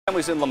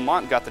Families in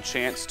Lamont got the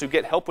chance to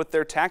get help with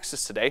their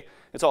taxes today.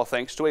 It's all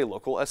thanks to a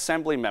local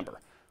assembly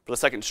member. For the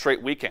second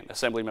straight weekend,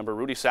 Assembly member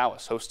Rudy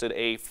Salas hosted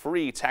a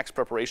free tax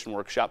preparation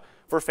workshop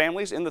for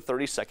families in the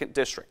 32nd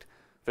District.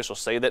 Officials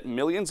say that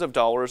millions of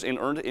dollars in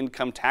earned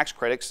income tax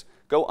credits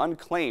go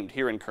unclaimed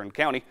here in Kern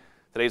County.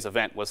 Today's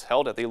event was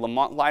held at the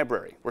Lamont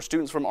Library, where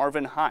students from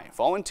Arvin High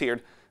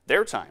volunteered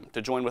their time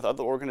to join with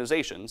other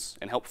organizations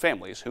and help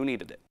families who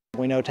needed it.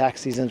 We know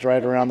tax season's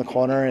right around the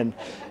corner, and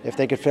if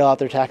they could fill out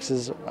their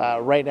taxes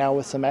right now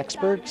with some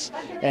experts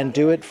and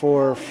do it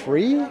for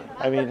free,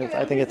 I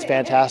think it's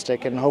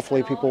fantastic, and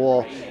hopefully people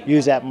will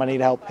use that money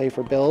to help pay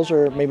for bills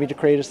or maybe to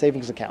create a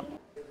savings account.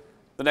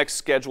 The next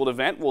scheduled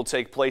event will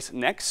take place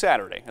next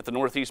Saturday at the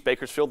Northeast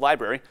Bakersfield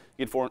Library.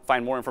 You can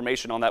find more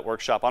information on that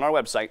workshop on our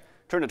website,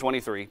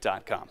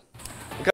 turn23.com.